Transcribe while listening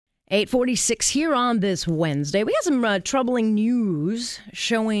8:46 here on this Wednesday. We have some troubling news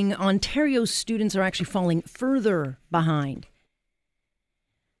showing Ontario students are actually falling further behind.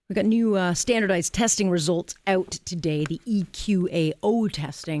 We've got new standardized testing results out today, the EQAO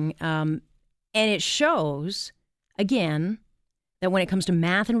testing, and it shows, again, that when it comes to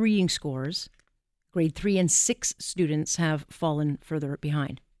math and reading scores, grade 3 and 6 students have fallen further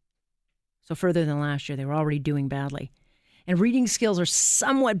behind. So further than last year, they were already doing badly. And reading skills are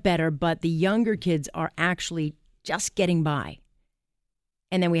somewhat better, but the younger kids are actually just getting by.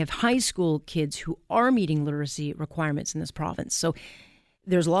 And then we have high school kids who are meeting literacy requirements in this province. So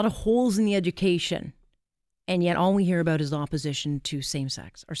there's a lot of holes in the education, and yet all we hear about is opposition to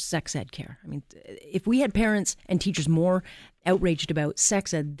same-sex or sex ed care. I mean, if we had parents and teachers more outraged about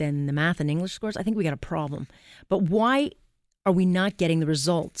sex ed than the math and English scores, I think we got a problem. But why are we not getting the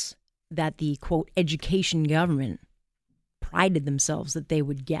results that the, quote, education government prided themselves that they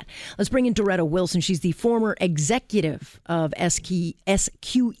would get? Let's bring in Doretta Wilson. She's the former executive of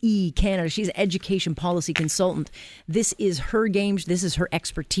SQE Canada. She's an education policy consultant. This is her game. This is her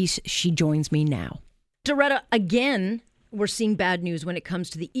expertise. She joins me now. Doretta, again, we're seeing bad news when it comes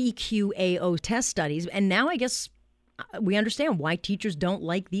to the EQAO test studies. And now I guess we understand why teachers don't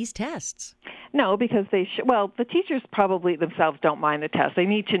like these tests. No, because the teachers probably themselves don't mind the test. They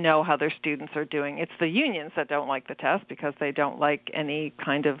need to know how their students are doing. It's the unions that don't like the test because they don't like any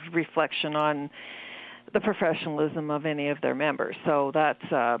kind of reflection on the professionalism of any of their members. So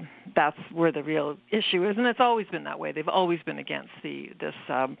that's where the real issue is, and it's always been that way. They've always been against this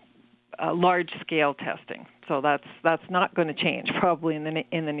large-scale testing. So that's not going to change probably in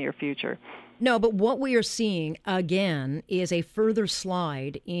the near future. No, but what we are seeing, again, is a further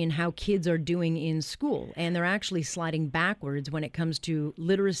slide in how kids are doing in school. And they're actually sliding backwards when it comes to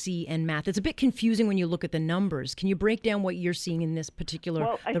literacy and math. It's a bit confusing when you look at the numbers. Can you break down what you're seeing in this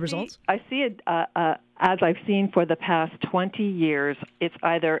particular results? I see it as I've seen for the past 20 years. It's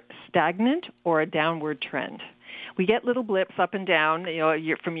either stagnant or a downward trend. We get little blips up and down,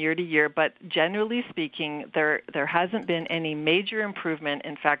 from year to year, but generally speaking, there hasn't been any major improvement.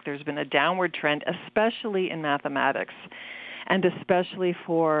 In fact, there's been a downward trend, especially in mathematics, and especially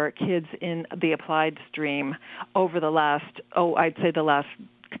for kids in the applied stream over the last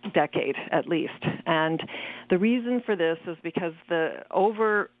decade at least. And the reason for this is because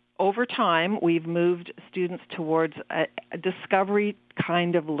over time, we've moved students towards a discovery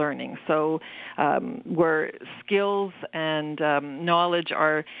kind of learning. So where skills and knowledge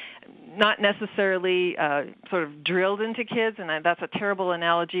are not necessarily sort of drilled into kids, and that's a terrible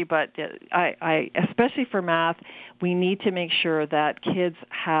analogy, but I especially for math, we need to make sure that kids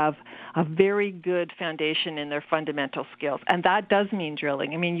have a very good foundation in their fundamental skills. And that does mean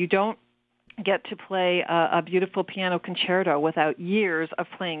drilling. I mean, you don't get to play a beautiful piano concerto without years of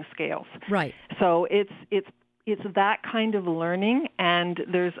playing scales. Right. So it's that kind of learning, and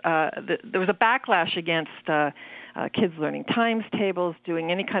there was a backlash against kids learning times tables,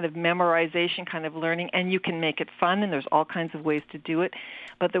 doing any kind of memorization kind of learning, and you can make it fun, and there's all kinds of ways to do it.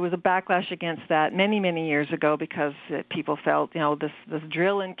 But there was a backlash against that many, many years ago because people felt, this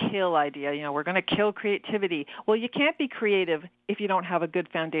drill and kill idea, we're going to kill creativity. Well, you can't be creative if you don't have a good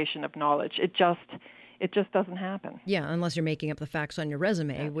foundation of knowledge. It just doesn't happen. Yeah, unless you're making up the facts on your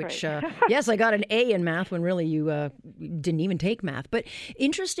resume, That's which, right. yes, I got an A in math when really you didn't even take math. But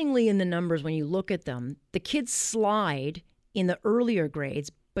interestingly, in the numbers, when you look at them, the kids slide in the earlier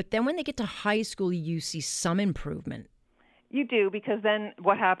grades, but then when they get to high school, you see some improvement. You do, because then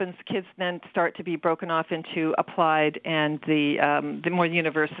what happens, kids then start to be broken off into applied and the more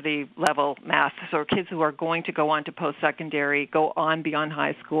university level math. So kids who are going to go on to post-secondary, go on beyond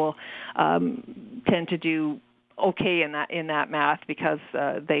high school, tend to do okay in that math because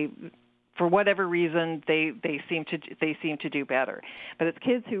for whatever reason, they seem to do better. But it's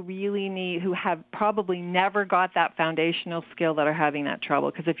kids who have probably never got that foundational skill that are having that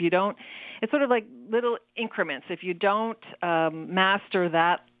trouble. Because if you don't, it's sort of like little increments. If you don't master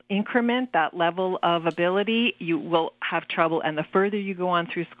that increment, that level of ability, you will have trouble. And the further you go on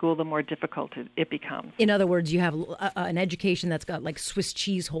through school, the more difficult it becomes. In other words, you have an education that's got like Swiss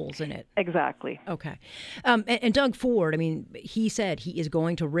cheese holes in it. Exactly. Okay. And Doug Ford, he said he is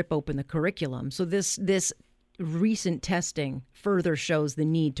going to rip open the curriculum. So this recent testing further shows the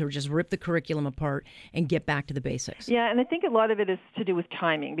need to just rip the curriculum apart and get back to the basics. Yeah, and I think a lot of it is to do with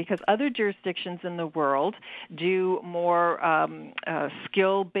timing, because other jurisdictions in the world do more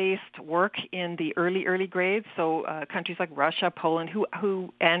skill-based work in the early grades. So countries like Russia, Poland,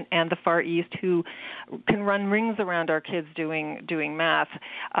 who and the Far East, who can run rings around our kids doing math,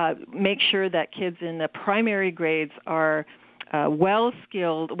 make sure that kids in the primary grades are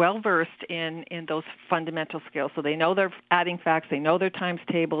well-skilled, well-versed in those fundamental skills. So they know their adding facts, they know their times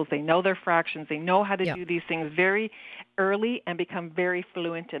tables, they know their fractions, they know how to do these things very early and become very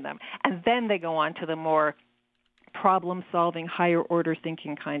fluent in them. And then they go on to the more problem-solving, higher-order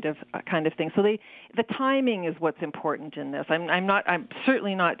thinking kind of thing. So the timing is what's important in this. I'm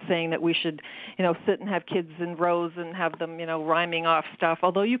certainly not saying that we should, sit and have kids in rows and have them, rhyming off stuff.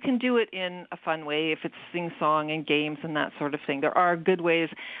 Although you can do it in a fun way if it's sing-song and games and that sort of thing. There are good ways.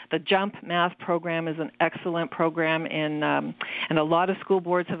 The JUMP math program is an excellent program, and a lot of school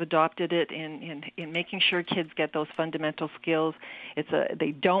boards have adopted it in making sure kids get those fundamental skills.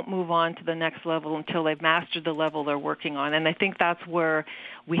 They don't move on to the next level until they've mastered the level they're working on. And I think that's where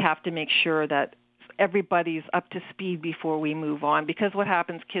we have to make sure that everybody's up to speed before we move on, because what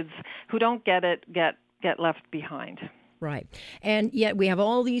happens, kids who don't get it get left behind. Right. And yet we have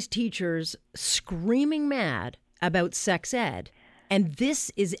all these teachers screaming mad about sex ed. And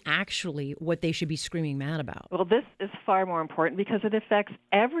this is actually what they should be screaming mad about. Well, this is far more important because it affects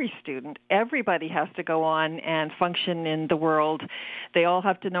every student. Everybody has to go on and function in the world. They all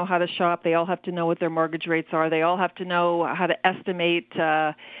have to know how to shop. They all have to know what their mortgage rates are. They all have to know how to estimate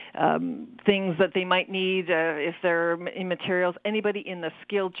things that they might need if they're in materials. Anybody in the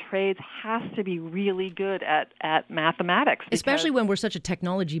skilled trades has to be really good at mathematics. Especially when we're such a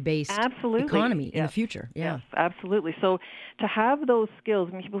technology-based economy in the future. Yeah. Yes, absolutely. So to have those skills,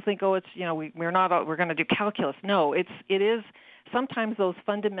 I mean, people think, oh, it's, we're going to do calculus. No, it is sometimes those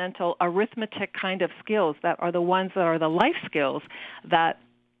fundamental arithmetic kind of skills that are the ones that are the life skills that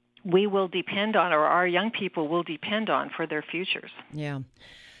we will depend on, or our young people will depend on for their futures. Yeah.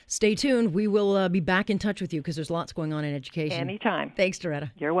 Stay tuned. We will be back in touch with you because there's lots going on in education. Anytime. Thanks,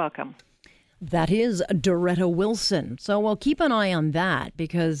 Doretta. You're welcome. That is Doretta Wilson. So we'll keep an eye on that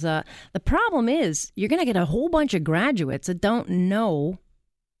because the problem is you're going to get a whole bunch of graduates that don't know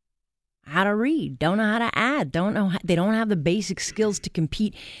how to read, don't know how to add, they don't have the basic skills to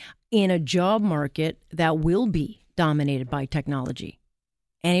compete in a job market that will be dominated by technology.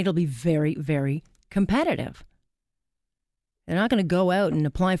 And it'll be very, very competitive. They're not going to go out and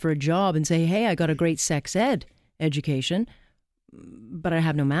apply for a job and say, hey, I got a great sex ed education, but I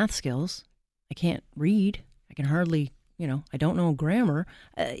have no math skills. I can't read. I can hardly, I don't know grammar.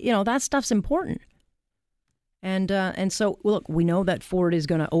 That stuff's important. And so, look, we know that Ford is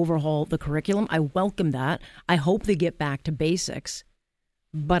going to overhaul the curriculum. I welcome that. I hope they get back to basics.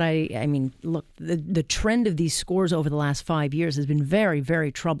 But I mean, look, the trend of these scores over the last 5 years has been very,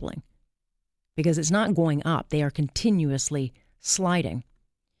 very troubling because it's not going up. They are continuously sliding.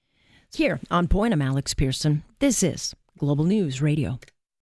 Here on Point, I'm Alex Pearson. This is Global News Radio.